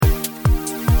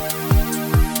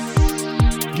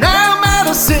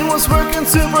was working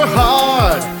super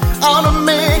hard on a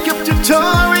makeup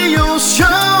tutorial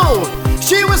show.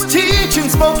 She was teaching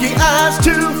smoky eyes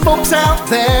to folks out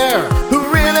there who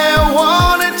really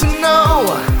wanted to know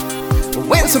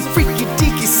when some freaky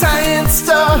deaky science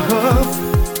stuff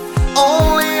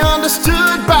only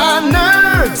understood by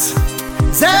nerds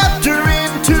zapped her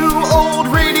into old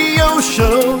radio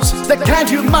shows, the kind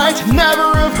you might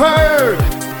never have heard.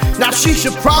 Now she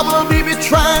should probably be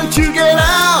trying to get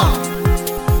out,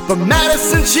 but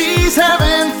Madison, she's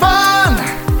having fun,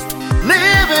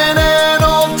 living an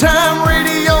old-time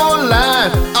radio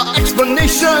life. Our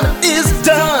explanation is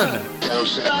done.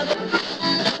 Madison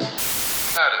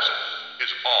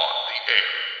is on the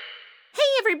air.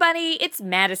 Hey everybody, it's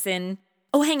Madison.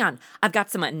 Oh, hang on, I've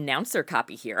got some announcer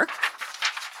copy here.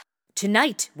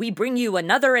 Tonight, we bring you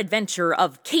another adventure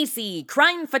of Casey,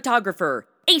 crime photographer,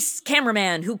 ace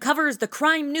cameraman who covers the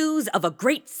crime news of a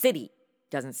great city.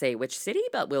 Doesn't say which city,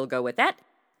 but we'll go with that.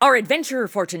 Our adventure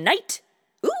for tonight?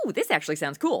 Ooh, this actually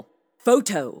sounds cool.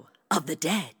 Photo of the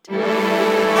dead.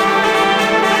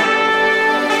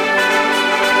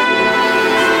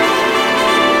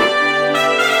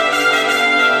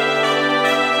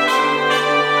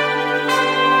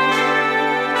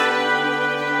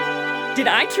 Did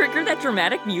I trigger that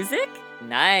dramatic music?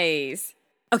 Nice.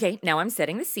 Okay, now I'm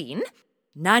setting the scene.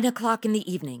 9 o'clock in the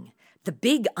evening. The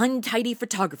big, untidy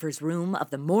photographer's room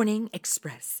of the Morning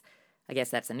Express. I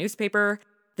guess that's a newspaper.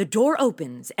 The door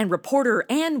opens and reporter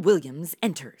Ann Williams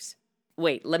enters.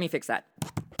 Wait, let me fix that.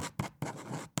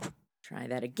 Try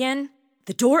that again.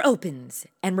 The door opens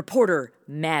and reporter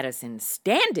Madison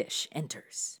Standish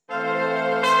enters.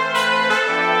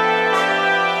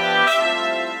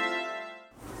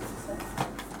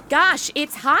 Gosh,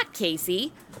 it's hot,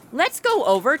 Casey. Let's go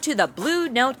over to the Blue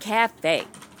Note Cafe.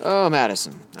 Oh,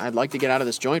 Madison, I'd like to get out of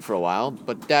this joint for a while,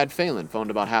 but Dad Phelan phoned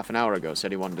about half an hour ago,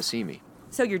 said he wanted to see me.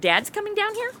 So your dad's coming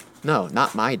down here? No,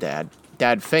 not my dad.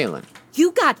 Dad Phelan.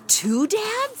 You got two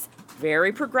dads?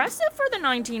 Very progressive for the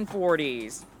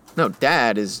 1940s. No,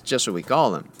 Dad is just what we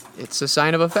call him. It's a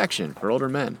sign of affection for older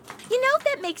men. You know,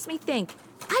 that makes me think.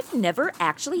 I've never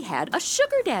actually had a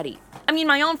sugar daddy. I mean,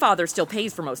 my own father still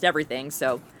pays for most everything,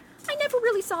 so I never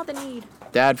really saw the need.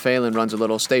 Dad Phelan runs a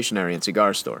little stationery and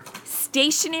cigar store.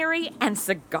 Stationery and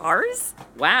cigars?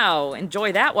 Wow,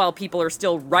 enjoy that while people are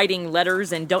still writing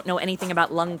letters and don't know anything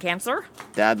about lung cancer.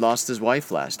 Dad lost his wife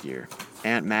last year,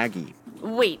 Aunt Maggie.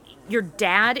 Wait, your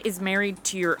dad is married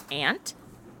to your aunt?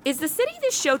 Is the city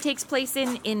this show takes place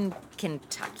in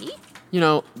Kentucky? You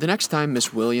know, the next time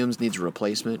Miss Williams needs a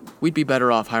replacement, we'd be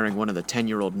better off hiring one of the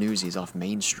 10-year-old newsies off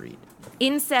Main Street.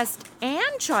 Incest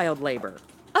and child labor.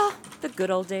 Oh, the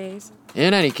good old days.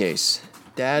 In any case,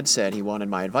 Dad said he wanted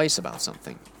my advice about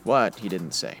something. What, he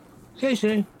didn't say.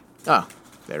 Casey. Oh,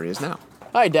 there he is now.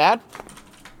 Hi, Dad.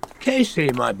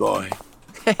 Casey, my boy.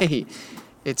 Hey,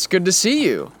 it's good to see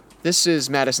you. This is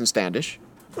Madison Standish.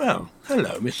 Well,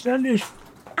 hello, Miss Standish.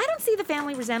 I don't see the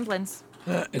family resemblance.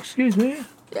 Excuse me?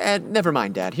 Never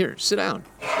mind, Dad. Here, sit down.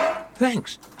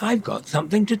 Thanks. I've got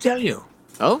something to tell you.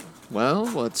 Oh, well,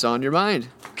 what's on your mind?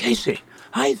 Casey,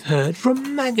 I've heard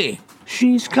from Maggie.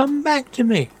 She's come back to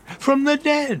me from the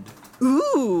dead.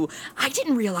 Ooh, I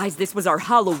didn't realize this was our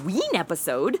Halloween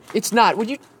episode. It's not. Would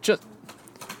you just...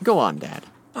 Go on, Dad.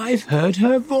 I've heard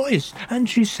her voice, and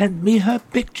she sent me her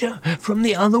picture from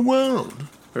the other world.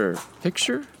 Her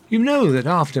picture? You know that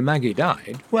after Maggie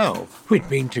died, well, we'd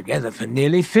been together for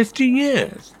nearly 50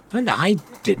 years, and I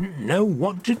didn't know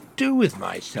what to do with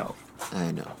myself.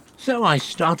 I know. So I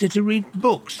started to read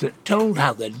books that told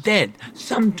how the dead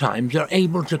sometimes are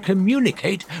able to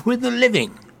communicate with the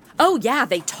living. Oh yeah,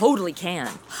 they totally can.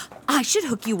 I should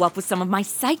hook you up with some of my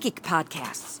psychic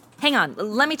podcasts. Hang on,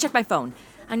 let me check my phone.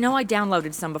 I know I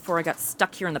downloaded some before I got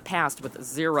stuck here in the past with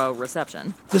zero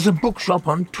reception. There's a bookshop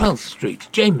on 12th Street,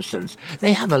 Jameson's.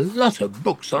 They have a lot of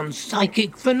books on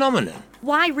psychic phenomena.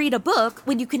 Why read a book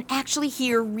when you can actually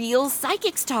hear real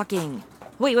psychics talking?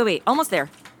 Wait, almost there.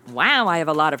 Wow, I have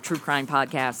a lot of true crime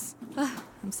podcasts.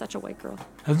 I'm such a white girl.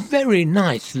 A very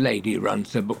nice lady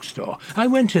runs the bookstore. I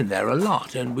went in there a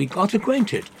lot and we got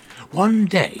acquainted. One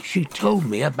day she told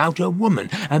me about a woman,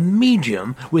 a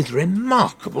medium with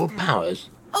remarkable powers.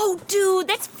 Oh, dude,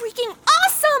 that's freaking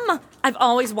awesome! I've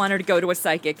always wanted to go to a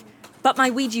psychic, but my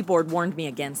Ouija board warned me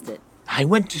against it. I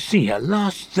went to see her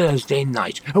last Thursday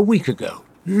night, a week ago.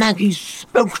 Maggie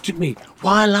spoke to me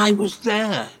while I was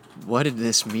there. What did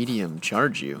this medium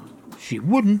charge you? She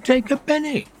wouldn't take a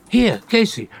penny. Here,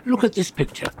 Casey, look at this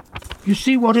picture. You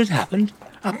see what had happened?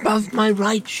 Above my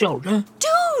right shoulder.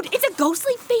 Dude, it's a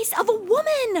ghostly face of a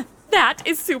woman! That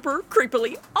is super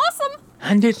creepily awesome!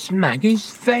 And it's Maggie's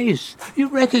face. You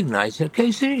recognize her,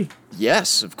 Casey?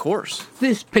 Yes, of course.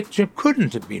 This picture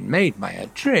couldn't have been made by a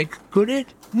trick, could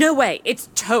it? No way, it's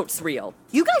totes real.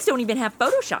 You guys don't even have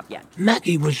Photoshop yet.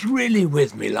 Maggie was really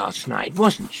with me last night,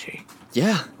 wasn't she?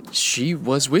 Yeah, she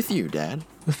was with you, Dad.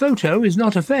 The photo is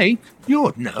not a fake.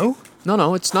 You'd know.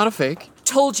 No, it's not a fake.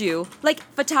 Told you.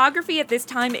 Photography at this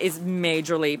time is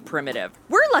majorly primitive.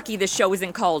 We're lucky this show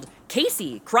isn't called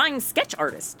Casey, Crime Sketch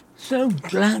Artist. So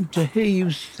glad to hear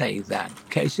you say that,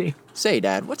 Casey. Say,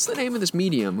 Dad, what's the name of this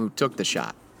medium who took the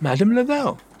shot? Madame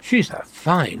Lavelle. She's a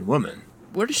fine woman.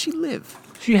 Where does she live?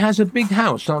 She has a big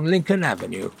house on Lincoln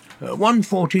Avenue,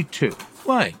 142.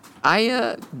 Why?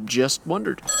 I, just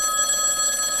wondered.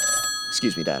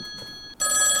 Excuse me, Dad.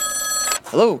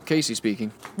 Hello, Casey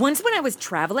speaking. Once when I was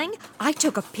traveling, I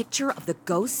took a picture of the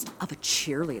ghost of a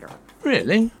cheerleader.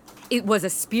 Really? It was a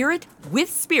spirit with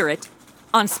spirit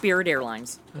on Spirit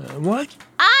Airlines. What?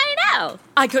 I know!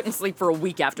 I couldn't sleep for a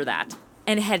week after that.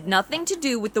 And it had nothing to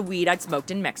do with the weed I'd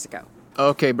smoked in Mexico.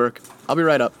 Okay, Burke. I'll be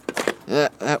right up.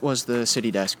 That was the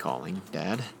city desk calling,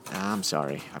 Dad. I'm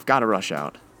sorry. I've got to rush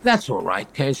out. That's all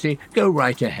right, Casey. Go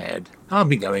right ahead. I'll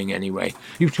be going anyway.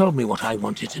 You've told me what I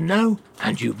wanted to know,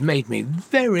 and you've made me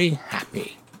very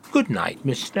happy. Good night,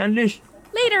 Miss Standish.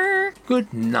 Later!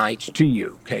 Good night to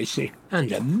you, Casey.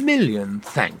 And a million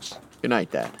thanks. Good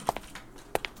night, Dad.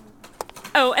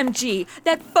 OMG,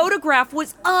 that photograph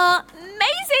was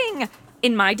amazing!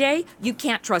 In my day, you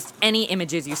can't trust any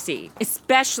images you see,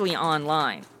 especially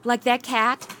online. Like that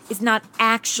cat is not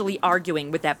actually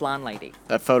arguing with that blonde lady.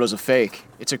 That photo's a fake.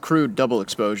 It's a crude double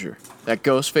exposure. That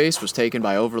ghost face was taken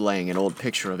by overlaying an old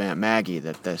picture of Aunt Maggie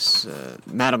that this,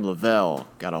 Madame Lavelle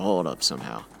got a hold of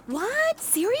somehow. What?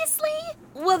 Seriously?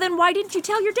 Well, then why didn't you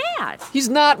tell your dad? He's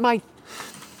not my...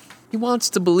 He wants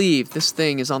to believe this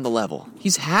thing is on the level.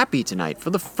 He's happy tonight for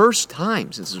the first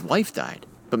time since his wife died.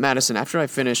 But Madison, after I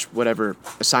finish whatever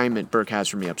assignment Burke has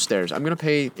for me upstairs, I'm going to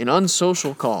pay an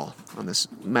unsocial call on this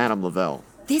Madame Lavelle.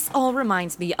 This all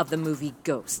reminds me of the movie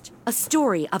Ghost, a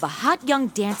story of a hot young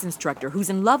dance instructor who's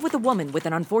in love with a woman with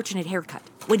an unfortunate haircut.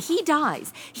 When he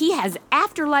dies, he has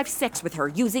afterlife sex with her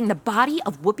using the body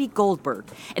of Whoopi Goldberg,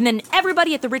 and then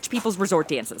everybody at the rich people's resort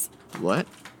dances. What?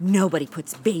 Nobody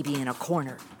puts baby in a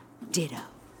corner. Ditto.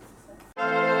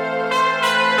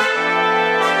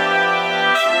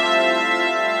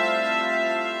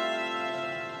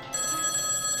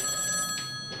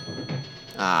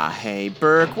 Hey,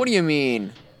 Burke, what do you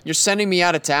mean? You're sending me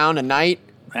out of town tonight?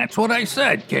 That's what I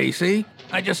said, Casey.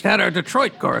 I just had our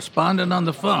Detroit correspondent on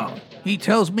the phone. He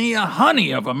tells me a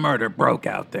honey of a murder broke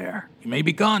out there. He may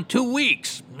be gone 2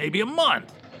 weeks, maybe a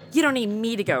month. You don't need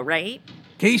me to go, right?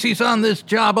 Casey's on this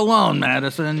job alone,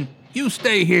 Madison. You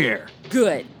stay here.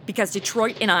 Good, because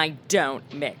Detroit and I don't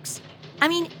mix. I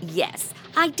mean, yes,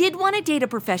 I did want to date a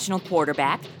professional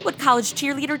quarterback. What college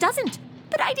cheerleader doesn't?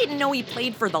 But I didn't know he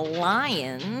played for the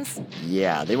Lions.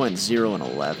 Yeah, they went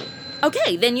 0-11.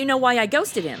 Okay, then you know why I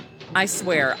ghosted him. I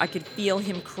swear, I could feel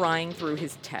him crying through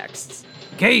his texts.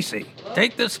 Casey,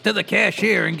 take this to the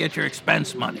cashier and get your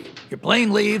expense money. Your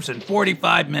plane leaves in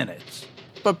 45 minutes.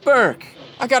 But Burke,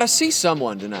 I gotta see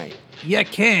someone tonight. You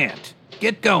can't.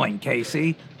 Get going,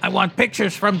 Casey. I want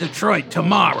pictures from Detroit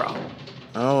tomorrow.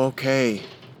 Oh, okay.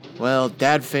 Well,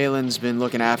 Dad Phelan's been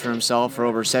looking after himself for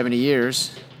over 70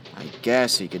 years. I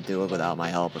guess he could do it without my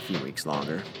help a few weeks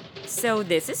longer. So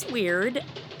this is weird.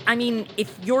 I mean,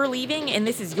 if you're leaving and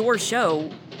this is your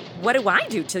show, what do I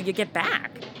do till you get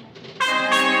back?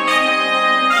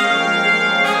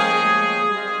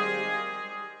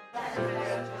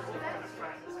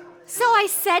 So I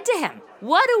said to him,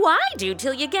 what do I do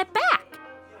till you get back?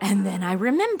 And then I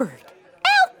remembered.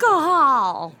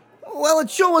 Alcohol! Well, it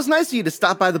sure was nice of you to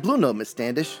stop by the Blue Note, Miss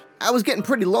Standish. I was getting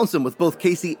pretty lonesome with both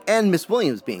Casey and Miss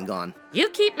Williams being gone. You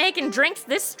keep making drinks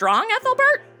this strong,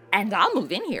 Ethelbert, and I'll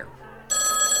move in here.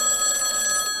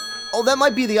 Oh, that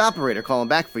might be the operator calling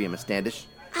back for you, Miss Standish.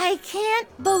 I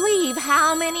can't believe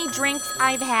how many drinks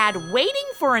I've had waiting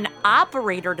for an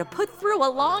operator to put through a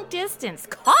long-distance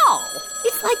call.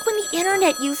 It's like when the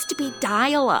internet used to be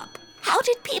dial-up. How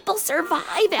did people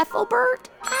survive, Ethelbert?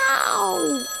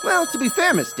 Ow! Well, to be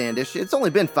fair, Miss Standish, it's only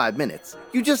been 5 minutes.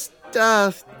 You just,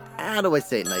 how do I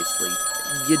say it nicely?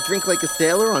 You drink like a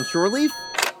sailor on shore leave?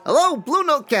 Hello, Blue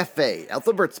Note Cafe.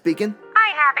 Ethelbert speaking.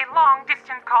 I have a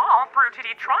long-distance call through to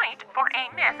Detroit for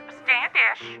a Miss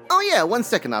Standish. Oh yeah, 1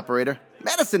 second, operator.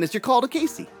 Madison, it's your call to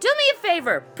Casey. Do me a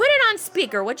favor. Put it on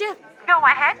speaker, would you? Go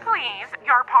ahead, please.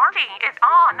 Your party is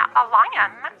on a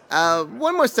lion.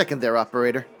 1 more second there,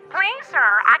 operator. Please, sir,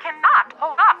 I cannot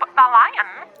hold up the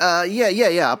lion.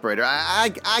 Yeah, operator.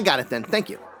 I got it then. Thank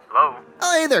you. Hello?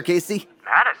 Oh, hey there, Casey.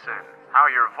 Madison, how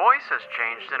your voice has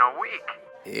changed in a week.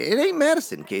 It ain't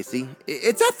Madison, Casey.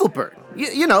 It's Ethelbert.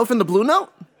 You know, from the Blue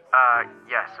Note.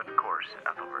 Yes, of course,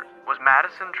 Ethelbert. Was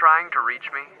Madison trying to reach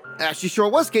me? She sure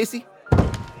was, Casey.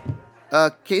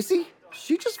 Casey?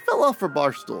 She just fell off her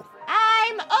bar stool.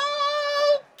 I'm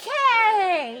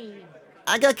okay.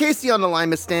 I got Casey on the line,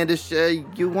 Miss Standish.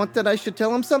 You want that I should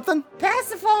tell him something? Pass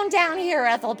the phone down here,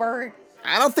 Ethelbert.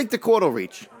 I don't think the cord will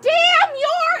reach. Damn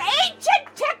your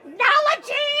ancient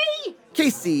technology!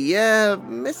 Casey,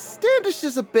 Miss Standish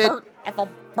is a bit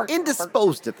Ethelbert.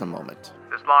 indisposed at the moment.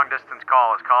 This long-distance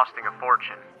call is costing a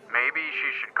fortune. Maybe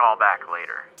she should call back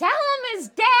later. Tell him his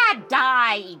dad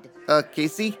died.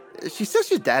 Casey, she says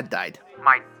your dad died.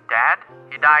 My dad?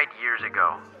 He died years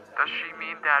ago. Does she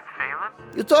mean Dad Phelan?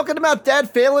 You talking about Dad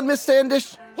Phelan, Miss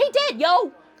Standish? He did,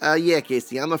 yo. Yeah,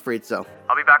 Casey, I'm afraid so.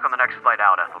 I'll be back on the next flight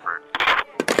out, Ethelbert.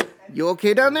 You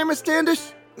okay down there, Miss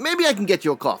Standish? Maybe I can get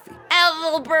you a coffee.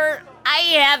 Ethelbert, I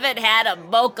haven't had a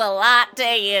mocha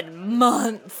latte in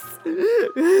months.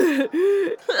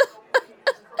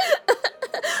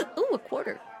 Ooh, a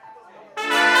quarter.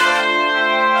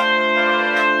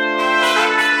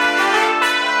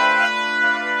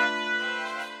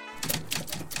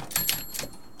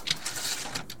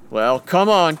 Well, come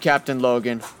on, Captain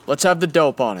Logan. Let's have the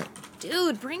dope on it.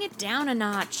 Dude, bring it down a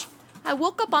notch. I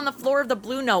woke up on the floor of the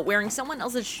Blue Note wearing someone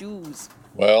else's shoes.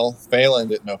 Well, Phelan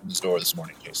didn't open his door this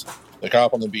morning, Casey. The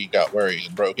cop on the beat got worried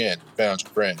and broke in and found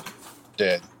your friend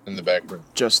dead in the back room.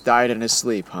 Just died in his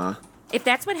sleep, huh? If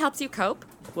that's what helps you cope,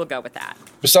 we'll go with that.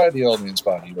 Beside the old man's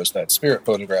body was that spirit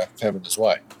photograph of him and his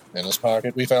wife. In his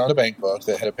pocket, we found a bank book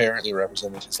that had apparently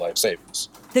represented his life savings.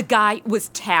 The guy was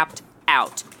tapped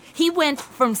out. He went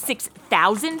from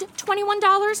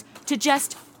 $6,021 to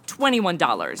just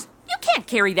 $21. You can't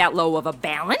carry that low of a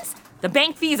balance. The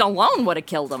bank fees alone would have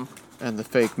killed him. And the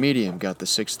fake medium got the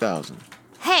 6,000.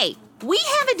 Hey, we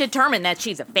haven't determined that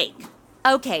she's a fake.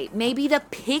 Okay, maybe the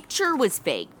picture was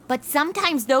fake, but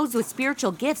sometimes those with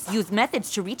spiritual gifts use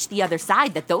methods to reach the other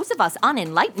side that those of us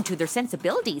unenlightened to their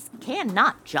sensibilities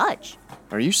cannot judge.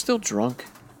 Are you still drunk?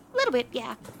 A little bit,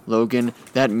 yeah. Logan,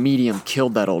 that medium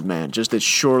killed that old man just as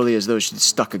surely as though she'd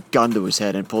stuck a gun to his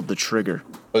head and pulled the trigger.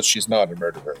 But she's not a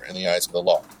murderer in the eyes of the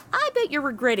law. I bet you're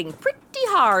regretting pretty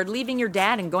hard leaving your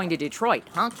dad and going to Detroit,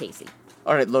 huh, Casey?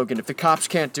 All right, Logan, if the cops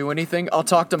can't do anything, I'll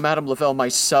talk to Madame Lavelle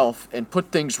myself and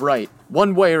put things right,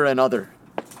 one way or another.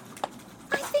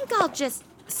 I think I'll just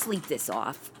sleep this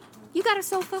off. You got a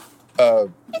sofa?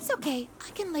 It's okay.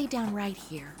 I can lay down right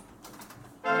here.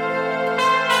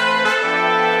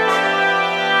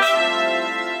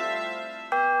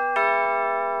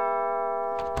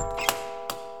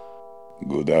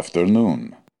 Good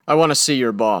afternoon. I want to see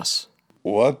your boss.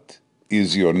 What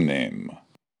is your name?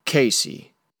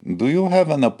 Casey. Do you have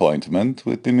an appointment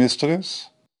with the mistress?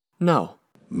 No.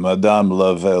 Madame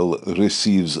Lavelle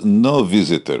receives no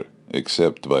visitor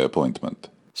except by appointment.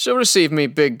 She'll receive me,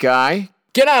 big guy.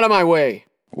 Get out of my way!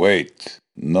 Wait.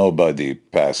 Nobody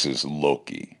passes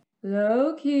Loki.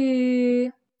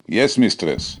 Loki. Yes,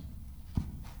 mistress.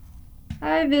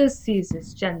 I will see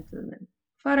this gentleman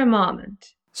for a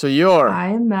moment. So you're... I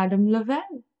am Madame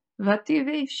Lavelle. What do you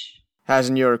wish?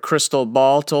 Hasn't your crystal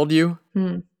ball told you?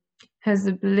 As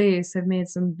the police have made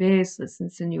some baseless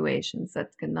insinuations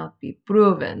that cannot be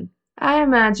proven, I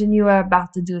imagine you are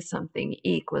about to do something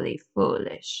equally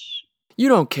foolish. You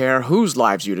don't care whose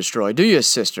lives you destroy, do you,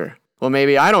 sister? Well,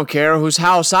 maybe I don't care whose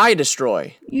house I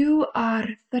destroy. You are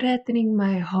threatening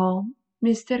my home,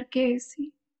 Mr.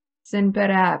 Casey? Then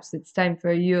perhaps it's time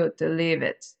for you to leave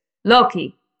it.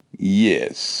 Loki!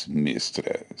 Yes,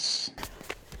 mistress.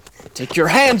 Take your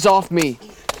hands off me!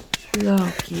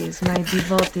 Loki is my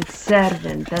devoted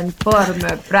servant and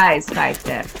former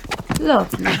prizefighter.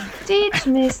 Loki, teach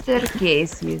Mr.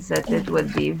 Casey that it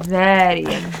would be very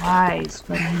unwise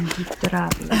for him to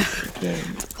trouble us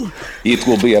again. It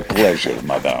will be a pleasure,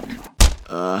 madame.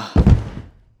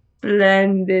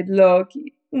 Splendid,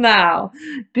 Loki. Now,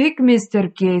 pick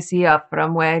Mr. Casey up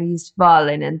from where he's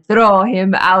fallen and throw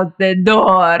him out the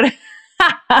door.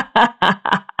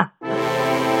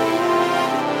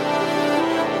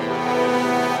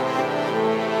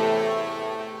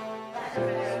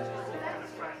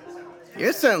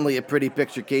 You're certainly a pretty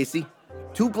picture, Casey.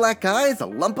 2 black eyes, a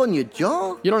lump on your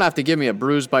jaw? You don't have to give me a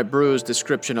bruise-by-bruise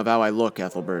description of how I look,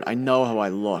 Ethelbert. I know how I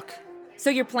look.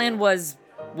 So your plan was,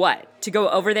 what? To go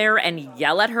over there and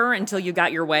yell at her until you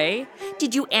got your way?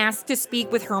 Did you ask to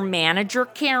speak with her manager,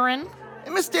 Karen?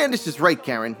 Miss Standish is right,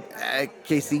 Karen.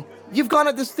 Casey, you've gone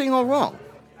at this thing all wrong.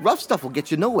 Rough stuff will get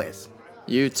you nowheres.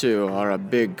 You two are a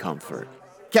big comfort.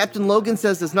 Captain Logan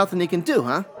says there's nothing he can do,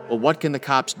 huh? Well, what can the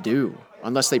cops do?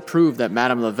 unless they prove that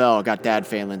Madame Lavelle got Dad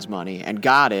Phelan's money and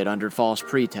got it under false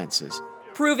pretenses.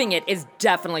 Proving it is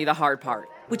definitely the hard part,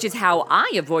 which is how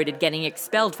I avoided getting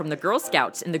expelled from the Girl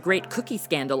Scouts in the Great Cookie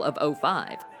Scandal of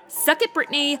 '05. Suck it,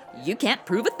 Brittany. You can't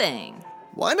prove a thing.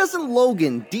 Why doesn't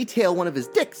Logan detail one of his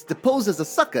dicks to pose as a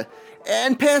sucker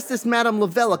and pass this Madame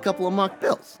Lavelle a couple of marked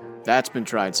bills? That's been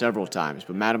tried several times,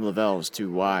 but Madame Lavelle is too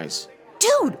wise.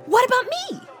 Dude, what about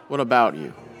me? What about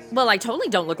you? Well, I totally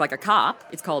don't look like a cop.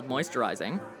 It's called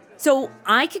moisturizing. So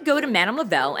I could go to Madame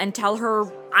Lavelle and tell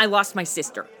her I lost my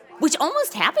sister, which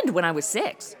almost happened when I was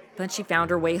 6. But she found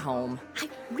her way home. I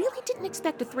really didn't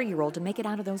expect a 3-year-old to make it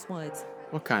out of those woods.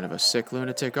 What kind of a sick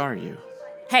lunatic are you?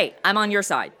 Hey, I'm on your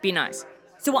side. Be nice.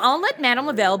 So I'll let Madame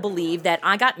Lavelle believe that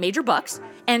I got major bucks,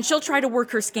 and she'll try to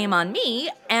work her scam on me,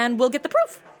 and we'll get the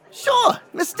proof. Sure,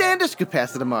 Miss Standish could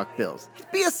pass it a marked bills.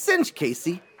 It'd be a cinch,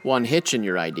 Casey. One hitch in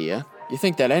your idea. You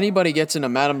think that anybody gets into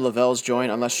Madame Lavelle's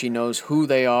joint unless she knows who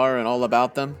they are and all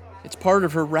about them? It's part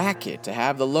of her racket to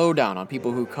have the lowdown on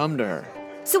people who come to her.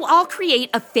 So I'll create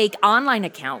a fake online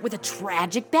account with a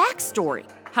tragic backstory.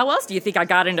 How else do you think I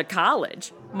got into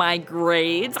college? My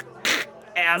grades?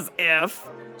 As if.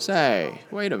 Say,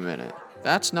 wait a minute.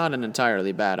 That's not an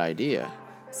entirely bad idea.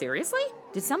 Seriously?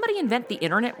 Did somebody invent the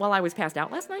internet while I was passed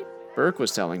out last night? Burke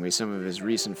was telling me some of his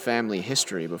recent family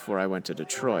history before I went to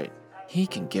Detroit. He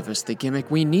can give us the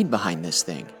gimmick we need behind this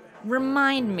thing.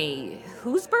 Remind me,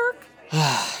 who's Burke?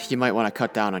 You might want to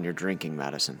cut down on your drinking,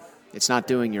 Madison. It's not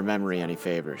doing your memory any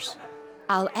favors.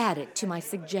 I'll add it to my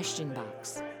suggestion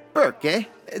box. Burke, eh?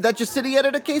 That's your city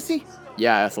editor, Casey?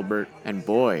 Yeah, Ethelbert. And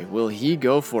boy, will he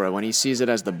go for it when he sees it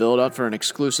as the build-up for an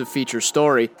exclusive feature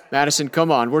story. Madison,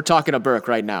 come on, we're talking to Burke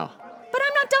right now. But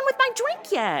I'm not done with my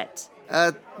drink yet.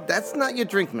 That's not your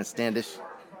drink, Miss Standish.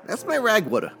 That's my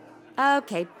ragwater.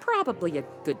 Okay, probably a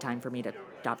good time for me to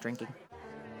stop drinking.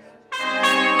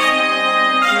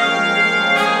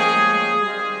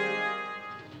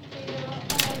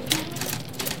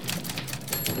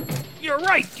 You're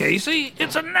right, Casey.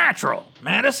 It's a natural.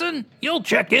 Madison, you'll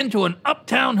check into an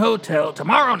uptown hotel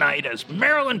tomorrow night as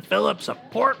Marilyn Phillips of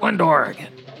Portland,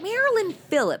 Oregon. Marilyn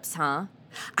Phillips, huh?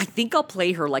 I think I'll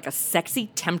play her like a sexy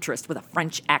temptress with a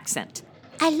French accent.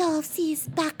 I love these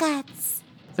baguettes.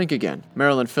 Think again.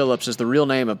 Marilyn Phillips is the real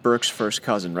name of Burke's first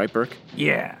cousin, right, Burke?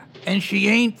 Yeah, and she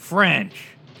ain't French.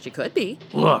 She could be.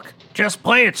 Look, just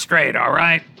play it straight, all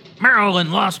right?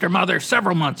 Marilyn lost her mother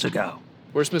several months ago.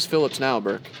 Where's Miss Phillips now,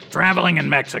 Burke? Traveling in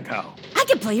Mexico. I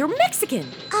can play her Mexican.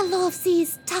 I love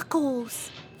these tacos.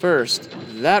 First,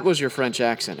 that was your French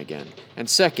accent again. And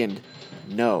second,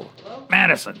 no.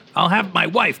 Madison, I'll have my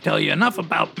wife tell you enough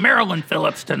about Marilyn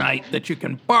Phillips tonight that you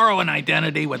can borrow an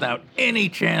identity without any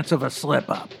chance of a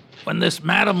slip-up. When this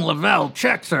Madame Lavelle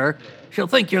checks her, she'll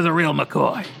think you're the real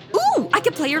McCoy. Ooh, I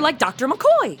can play her like Dr.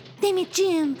 McCoy. Damn it,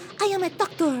 Jim. I am a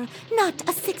doctor, not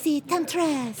a sexy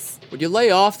temptress. Would you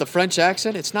lay off the French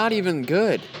accent? It's not even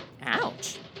good.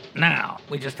 Ouch. Now,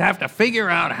 we just have to figure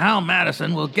out how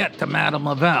Madison will get to Madame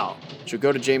Lavelle. She'll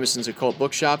go to Jameson's occult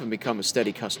bookshop and become a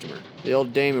steady customer. The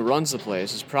old dame who runs the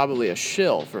place is probably a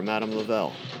shill for Madame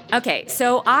Lavelle. Okay,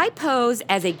 so I pose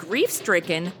as a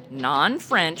grief-stricken,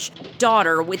 non-French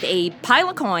daughter with a pile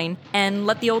of coin and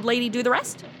let the old lady do the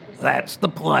rest? That's the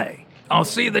play. I'll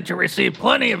see that you receive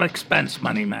plenty of expense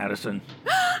money, Madison.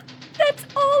 That's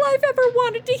all I've ever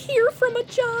wanted to hear from a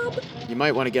job. You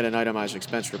might want to get an itemized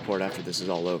expense report after this is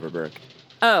all over, Burke.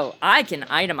 Oh, I can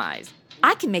itemize.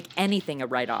 I can make anything a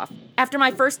write-off. After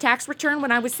my first tax return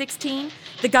when I was 16,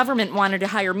 the government wanted to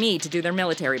hire me to do their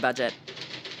military budget.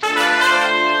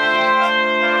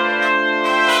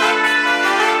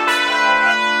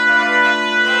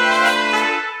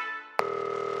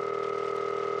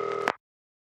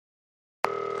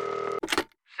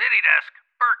 City desk,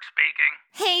 Burke speaking.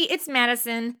 Hey, it's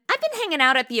Madison. I've been hanging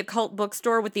out at the occult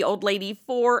bookstore with the old lady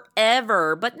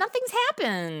forever, but nothing's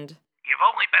happened. You've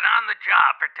only been on the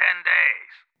job for 10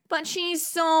 days. But she's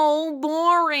so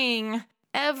boring.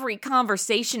 Every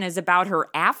conversation is about her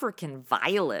African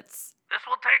violets. This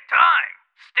will take time.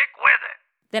 Stick with it.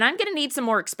 Then I'm gonna need some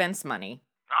more expense money.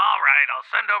 All right, I'll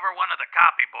send over one of the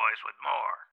copy boys with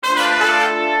more.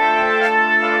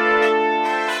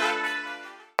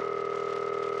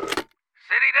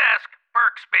 City desk,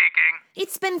 Burke speaking.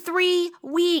 It's been 3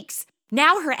 weeks.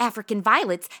 Now her African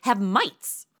violets have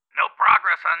mites. No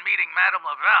progress on meeting Madame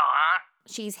Lavelle, huh?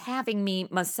 She's having me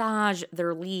massage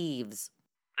their leaves.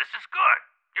 This is good.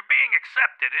 You're being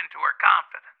accepted into her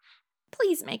confidence.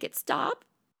 Please make it stop.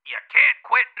 You can't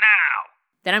quit now.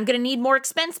 Then I'm gonna need more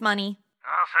expense money.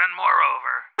 I'll send more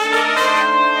over.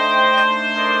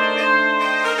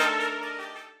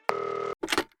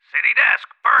 City desk,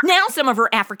 Burke. Now some of her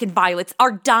African violets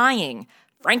are dying.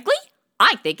 Frankly,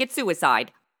 I think it's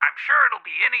suicide. I'm sure it'll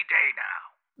be any day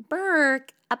now.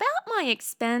 Burke, about my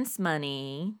expense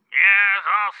money. Yes,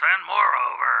 I'll send more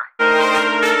over.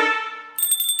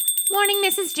 Morning,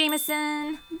 Mrs.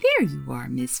 Jameson. There you are,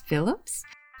 Miss Phillips.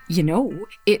 You know,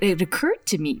 it occurred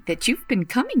to me that you've been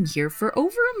coming here for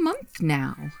over a month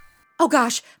now. Oh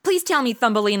gosh, please tell me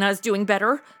Thumbelina is doing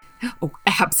better. Oh,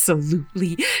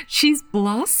 absolutely. She's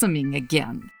blossoming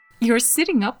again. Your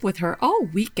sitting up with her all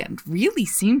weekend really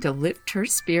seemed to lift her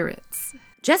spirits.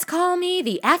 Just call me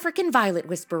the African Violet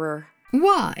Whisperer.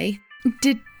 Why?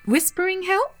 Did whispering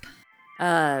help?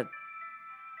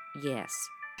 Yes.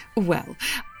 Well,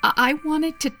 I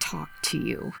wanted to talk to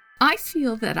you. I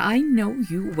feel that I know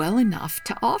you well enough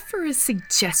to offer a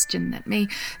suggestion that may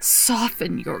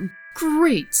soften your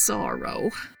great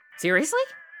sorrow. Seriously?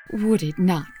 Would it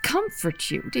not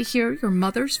comfort you to hear your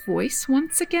mother's voice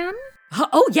once again?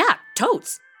 Oh, yeah,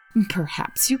 totes.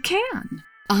 Perhaps you can.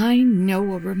 I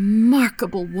know a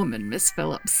remarkable woman, Miss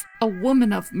Phillips, a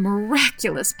woman of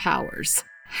miraculous powers.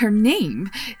 Her name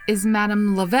is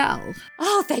Madame Lavelle.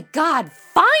 Oh, thank God,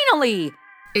 finally!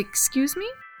 Excuse me?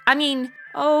 I mean,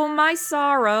 oh, my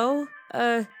sorrow.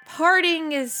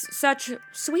 Parting is such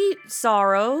sweet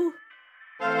sorrow.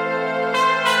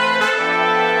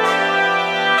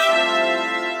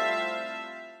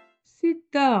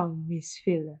 Sit down, Miss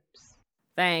Phillips.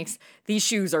 Thanks. These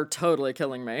shoes are totally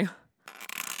killing me.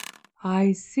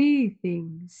 I see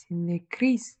things in the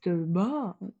crystal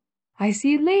ball. I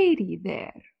see a lady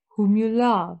there whom you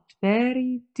loved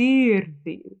very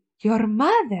dearly. Your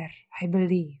mother, I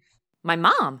believe. My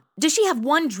mom? Does she have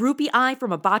one droopy eye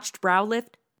from a botched brow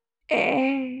lift?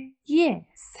 Yes.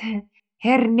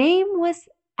 Her name was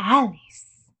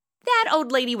Alice. That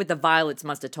old lady with the violets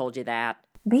must have told you that.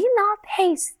 Be not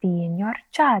hasty in your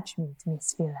judgment,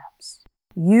 Miss Phillips.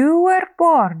 You were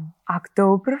born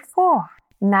October 4th,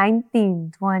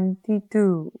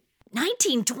 1922.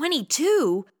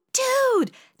 1922?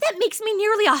 Dude, that makes me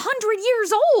nearly 100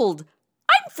 years old.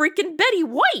 I'm freaking Betty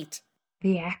White.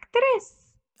 The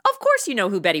actress? Of course you know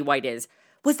who Betty White is.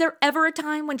 Was there ever a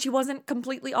time when she wasn't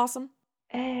completely awesome?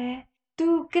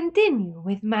 To continue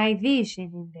with my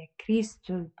vision in the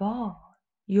crystal ball,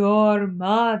 your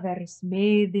mother's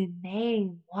maiden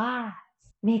name was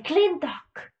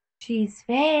McClintock. She's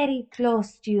very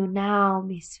close to you now,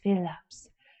 Miss Phillips.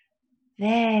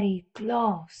 Very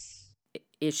close.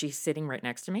 Is she sitting right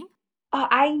next to me?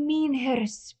 I mean her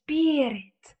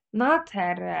spirit, not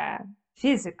her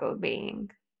physical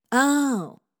being.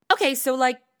 Oh. Okay, so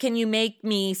can you make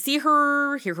me see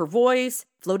her, hear her voice,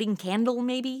 floating candle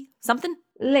maybe? Something?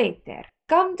 Later.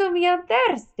 Come to me on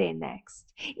Thursday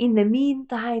next. In the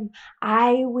meantime,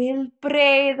 I will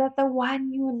pray that the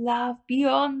one you love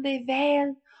beyond the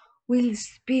veil will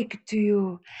speak to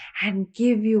you and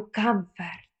give you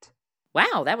comfort.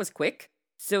 Wow, that was quick.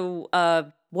 So,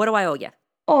 what do I owe you?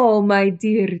 Oh, my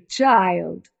dear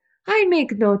child, I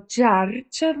make no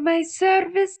charge of my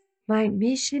service. My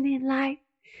mission in life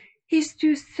is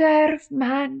to serve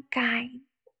mankind.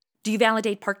 Do you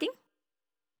validate parking?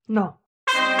 No.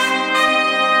 Huh?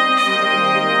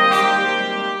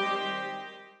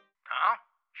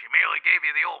 She merely gave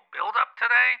you the old build-up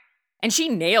today? And she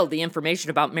nailed the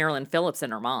information about Marilyn Phillips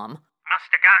and her mom.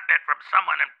 Must have gotten it from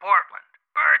someone in Portland.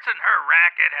 Birds and her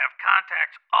racket have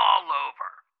contacts all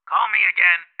over. Call me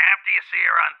again after you see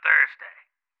her on Thursday.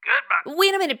 Goodbye.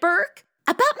 Wait a minute, Burke.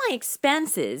 About my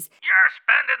expenses. You're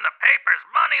spending the paper's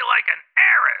money like an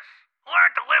heiress.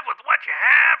 Learn to live with what you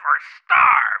have or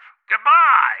starve.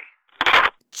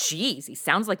 Goodbye. Jeez, he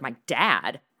sounds like my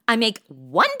dad. I make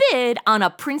one bid on a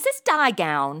princess dye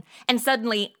gown, and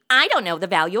suddenly I don't know the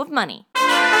value of money.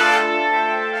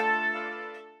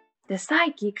 The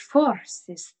psychic force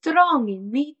is strong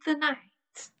in me tonight.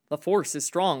 The force is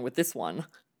strong with this one.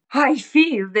 I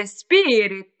feel the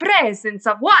spirit presence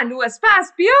of one who has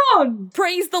passed beyond.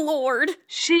 Praise the Lord.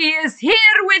 She is here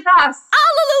with us.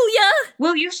 Hallelujah.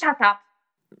 Will you shut up?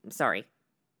 Sorry.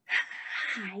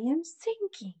 I am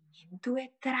sinking into a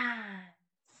trance.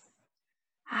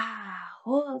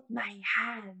 Hold my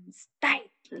hands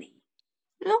tightly.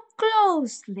 Look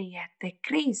closely at the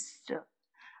crystal,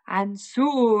 and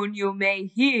soon you may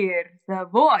hear the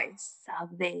voice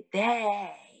of the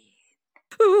dead.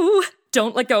 Ooh,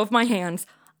 don't let go of my hands.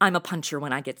 I'm a puncher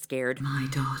when I get scared. My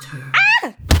daughter.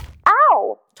 Ah!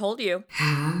 Ow! Told you.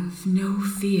 Have no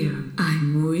fear.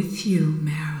 I'm with you,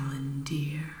 Marilyn,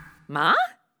 dear. Ma?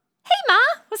 Hey, Ma,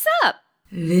 what's up?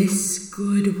 This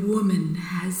good woman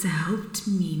has helped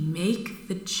me make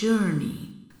the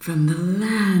journey from the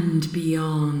land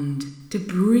beyond to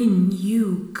bring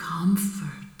you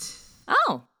comfort.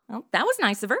 Oh, Well, that was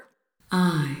nice of her.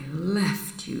 I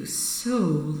left you so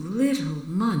little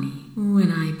money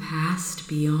when I passed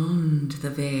beyond the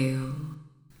veil.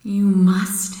 You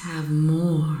must have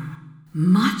more,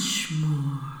 much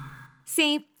more.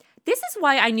 See, this is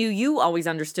why I knew you always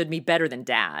understood me better than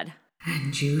Dad.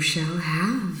 And you shall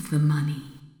have the money.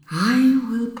 I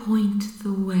will point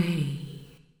the way.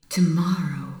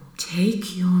 Tomorrow,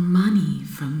 take your money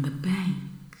from the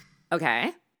bank.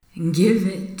 Okay. And give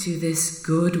it to this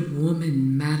good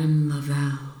woman, Madame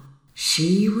Lavelle.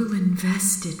 She will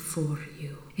invest it for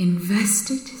you.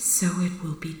 Invest it so it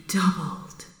will be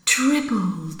doubled,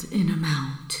 tripled in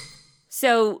amount.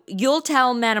 So you'll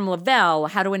tell Madame Lavelle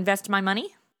how to invest my money?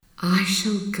 I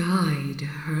shall guide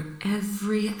her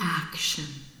every action.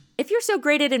 If you're so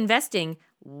great at investing,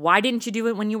 why didn't you do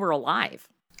it when you were alive?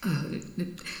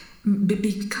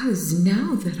 Because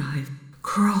now that I've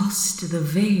crossed the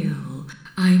veil,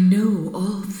 I know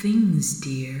all things,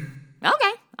 dear.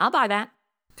 Okay, I'll buy that.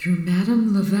 Through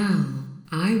Madame Lavelle,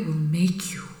 I will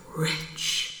make you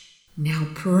rich. Now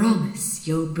promise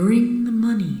you'll bring the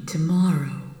money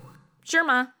tomorrow. Sure,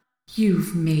 Ma.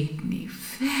 You've made me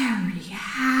very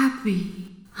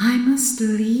happy. I must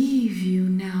leave you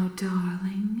now,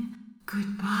 darling.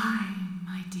 Goodbye,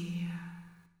 my dear.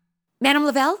 Madame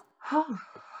Lavelle? Oh.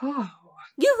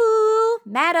 Yoo-hoo!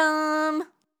 Madam!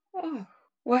 Oh,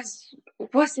 was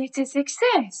it a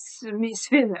success, Miss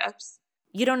Phillips?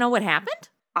 You don't know what happened?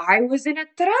 I was in a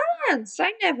trance.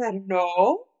 I never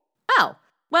know. Oh,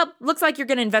 well, looks like you're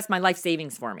going to invest my life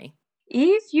savings for me.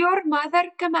 If your mother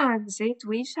commands it,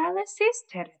 we shall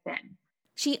assist her then.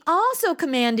 She also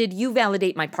commanded you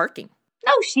validate my parking.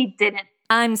 No, she didn't.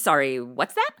 I'm sorry,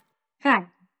 what's that? Fine.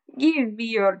 Give me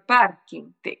your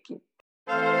parking ticket.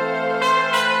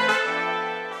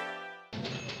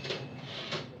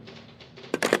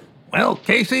 Well,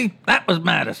 Casey, that was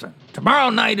Madison. Tomorrow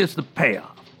night is the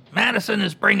payoff. Madison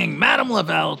is bringing Madame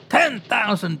Lavelle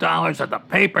 $10,000 of the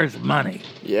paper's money.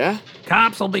 Yeah?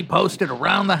 Cops will be posted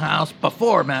around the house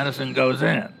before Madison goes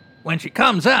in. When she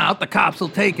comes out, the cops will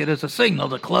take it as a signal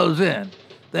to close in.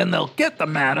 Then they'll get the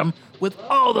madam with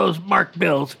all those marked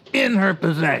bills in her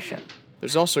possession.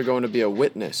 There's also going to be a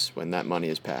witness when that money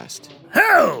is passed.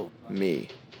 Who? Me.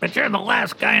 But you're the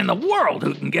last guy in the world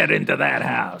who can get into that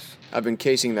house. I've been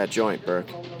casing that joint, Burke.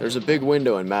 There's a big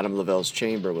window in Madame Lavelle's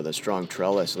chamber with a strong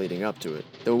trellis leading up to it.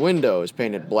 The window is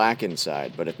painted black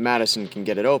inside, but if Madison can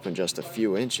get it open just a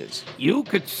few inches. You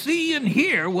could see and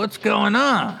hear what's going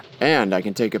on. And I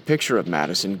can take a picture of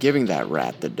Madison giving that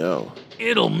rat the dough.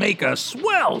 It'll make a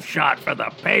swell shot for the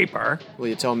paper. Will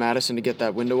you tell Madison to get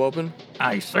that window open?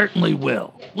 I certainly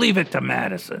will. Leave it to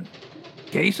Madison.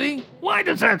 Casey, why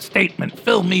does that statement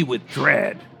fill me with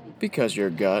dread? Because your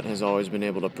gut has always been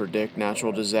able to predict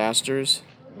natural disasters.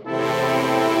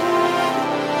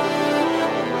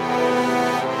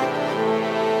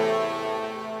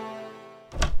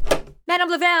 Madame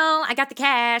Lavelle, I got the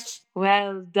cash.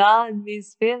 Well done,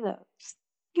 Miss Phillips.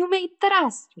 You may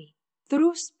trust me.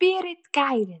 Through spirit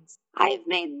guidance, I've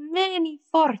made many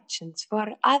fortunes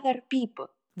for other people.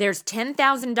 There's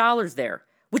 $10,000 there,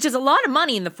 which is a lot of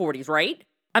money in the 40s, right?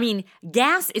 I mean,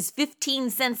 gas is 15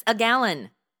 cents a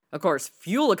gallon. Of course,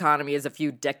 fuel economy is a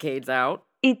few decades out.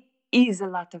 It is a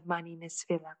lot of money, Miss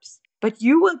Phillips, but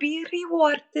you will be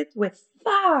rewarded with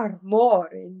far more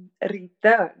in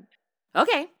return.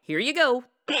 Okay, here you go.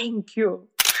 Thank you.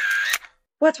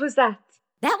 What was that?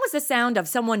 That was the sound of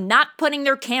someone not putting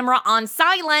their camera on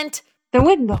silent. The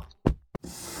window.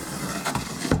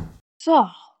 So,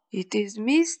 it is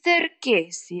Mr.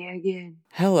 Casey again.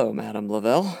 Hello, Madame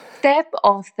Lavelle. Step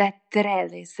off that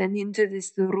trellis and into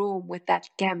this room with that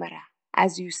camera.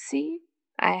 As you see,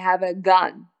 I have a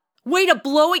gun. Way to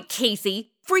blow it,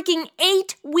 Casey. Freaking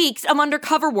 8 weeks of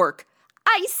undercover work.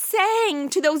 I sang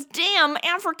to those damn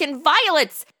African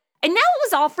violets, and now it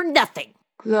was all for nothing.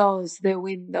 Close the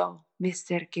window,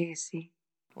 Mr. Casey.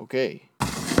 Okay.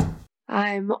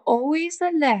 I'm always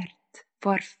alert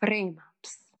for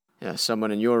frame-ups. Yeah,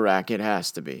 someone in your racket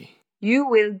has to be. You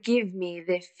will give me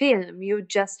the film you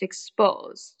just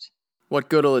exposed. What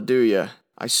good'll it do ya?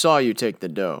 I saw you take the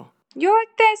dough. Your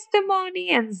testimony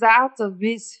and that of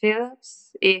Miss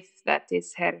Phillips, if that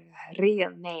is her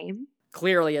real name,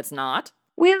 clearly it's not,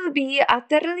 will be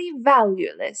utterly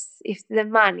valueless if the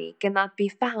money cannot be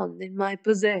found in my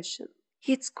possession.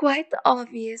 It's quite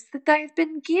obvious that I've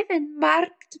been given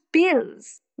marked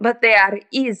bills, but they are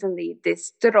easily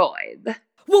destroyed.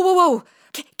 Whoa.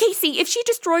 Casey, if she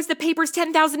destroys the paper's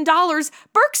 $10,000,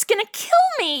 Burke's gonna kill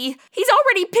me. He's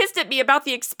already pissed at me about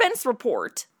the expense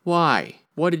report. Why?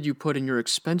 What did you put in your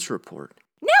expense report?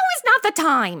 Now is not the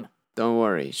time. Don't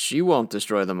worry, she won't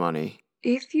destroy the money.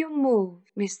 If you move,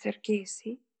 Mr.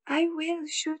 Casey, I will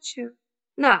shoot you.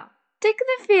 Now, take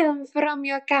the film from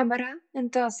your camera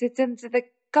and toss it into the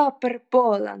copper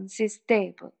bowl on this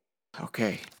table.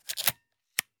 Okay.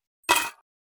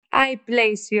 I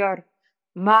place your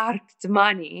marked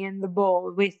money in the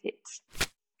bowl with it.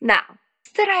 Now,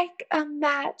 strike a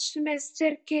match,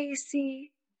 Mr.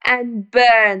 Casey, and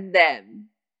burn them.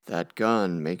 That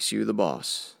gun makes you the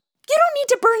boss. You don't need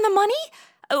to burn the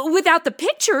money. Without the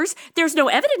pictures, there's no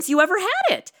evidence you ever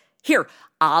had it. Here,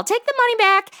 I'll take the money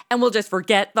back, and we'll just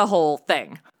forget the whole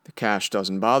thing. The cash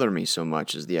doesn't bother me so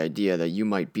much as the idea that you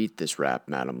might beat this rap,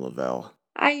 Madame Lavelle.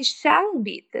 I shall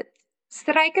beat it.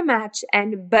 Strike a match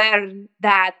and burn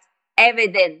that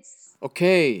evidence.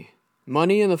 Okay,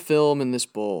 money in the film in this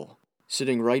bowl,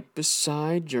 sitting right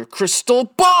beside your crystal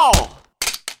ball!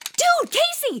 Dude,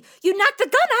 Casey, you knocked the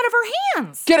gun out of her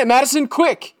hands! Get it, Madison,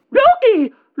 quick!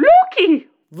 Loki! Loki!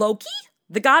 Loki?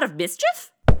 The god of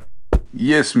mischief?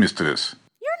 Yes, mistress.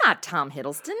 You're not Tom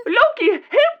Hiddleston. Loki,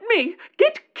 help me!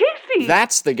 Get Casey!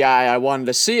 That's the guy I wanted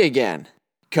to see again.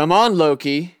 Come on,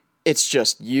 Loki. It's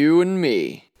just you and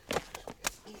me.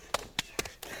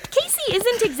 Casey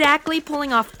isn't exactly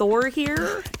pulling off Thor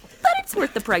here, but it's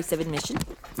worth the price of admission.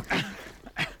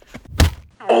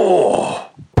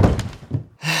 Oh!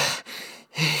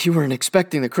 You weren't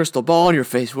expecting the crystal ball in your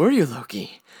face, were you,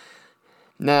 Loki?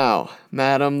 Now,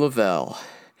 Madame Lavelle,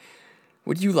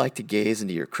 would you like to gaze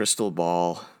into your crystal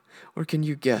ball, or can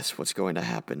you guess what's going to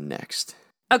happen next?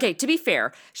 Okay, to be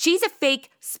fair, she's a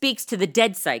fake speaks to the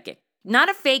dead psychic, not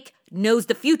a fake knows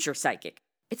the future psychic.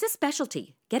 It's a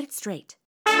specialty. Get it straight.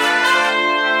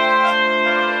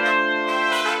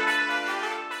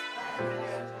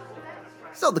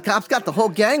 So the cops got the whole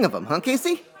gang of them, huh,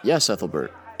 Casey? Yes,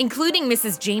 Ethelbert. Including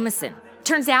Mrs. Jameson.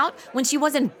 Turns out, when she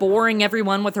wasn't boring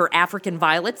everyone with her African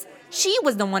violets, she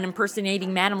was the one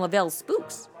impersonating Madame Lavelle's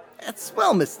spooks. That's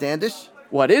swell, Miss Standish.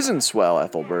 What isn't swell,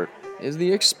 Ethelbert, is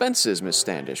the expenses Miss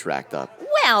Standish racked up.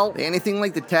 Well... Anything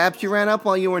like the tabs you ran up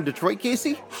while you were in Detroit,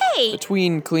 Casey? Hey!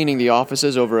 Between cleaning the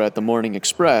offices over at the Morning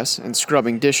Express and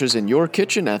scrubbing dishes in your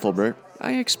kitchen, Ethelbert,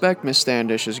 I expect Miss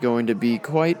Standish is going to be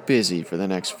quite busy for the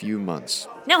next few months.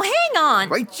 Now hang on!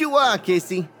 Right you are,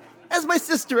 Casey. As my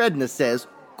sister Edna says,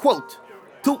 quote,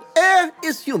 "To err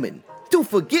is human, to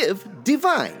forgive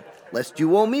divine. Lest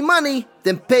you owe me money,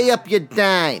 then pay up your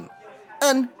dime."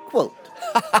 Unquote.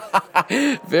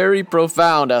 Very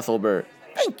profound, Ethelbert.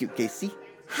 Thank you, Casey.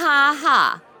 Ha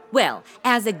ha. Well,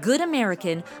 as a good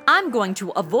American, I'm going to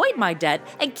avoid my debt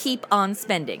and keep on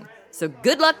spending. So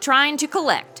good luck trying to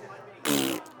collect.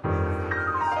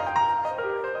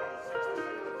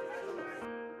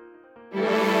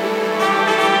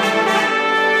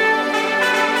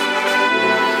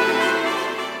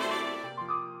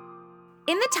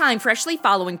 In the time freshly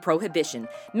following Prohibition,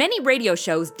 many radio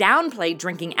shows downplayed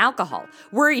drinking alcohol,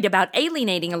 worried about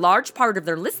alienating a large part of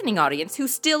their listening audience who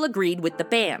still agreed with the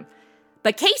ban.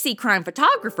 But Casey, crime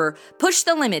photographer, pushed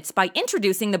the limits by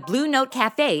introducing the Blue Note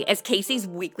Cafe as Casey's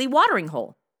weekly watering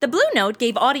hole. The Blue Note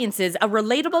gave audiences a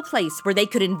relatable place where they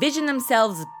could envision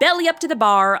themselves belly up to the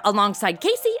bar alongside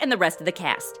Casey and the rest of the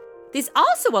cast. This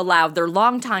also allowed their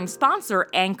longtime sponsor,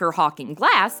 Anchor Hawking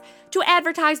Glass, to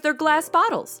advertise their glass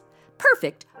bottles.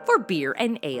 Perfect for beer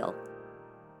and ale.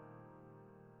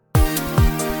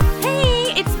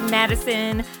 Hey, it's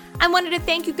Madison. I wanted to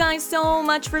thank you guys so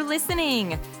much for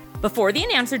listening. Before the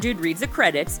announcer dude reads the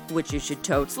credits, which you should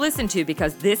totes listen to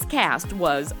because this cast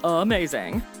was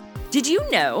amazing. Did you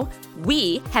know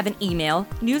we have an email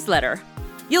newsletter?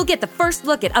 You'll get the first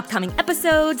look at upcoming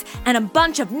episodes and a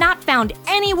bunch of not found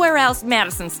anywhere else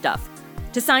Madison stuff.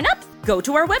 To sign up, go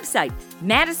to our website,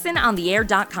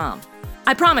 madisonontheair.com.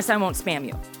 I promise I won't spam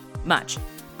you. Much.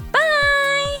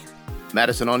 Bye!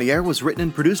 Madison on the Air was written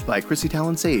and produced by Chrissy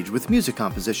Talon Sage with music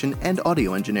composition and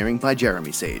audio engineering by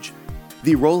Jeremy Sage.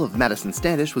 The role of Madison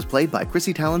Standish was played by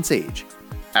Chrissy Talon Sage.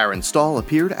 Aaron Stahl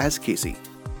appeared as Casey.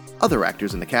 Other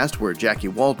actors in the cast were Jackie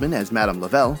Waldman as Madame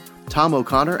Lavelle, Tom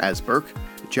O'Connor as Burke,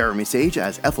 Jeremy Sage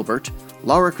as Ethelbert,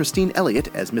 Laura Christine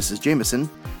Elliott as Mrs. Jameson,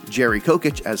 Jerry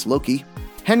Kokich as Loki,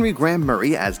 Henry Graham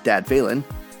Murray as Dad Phelan,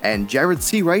 and Jared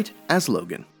Seawright as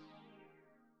Logan.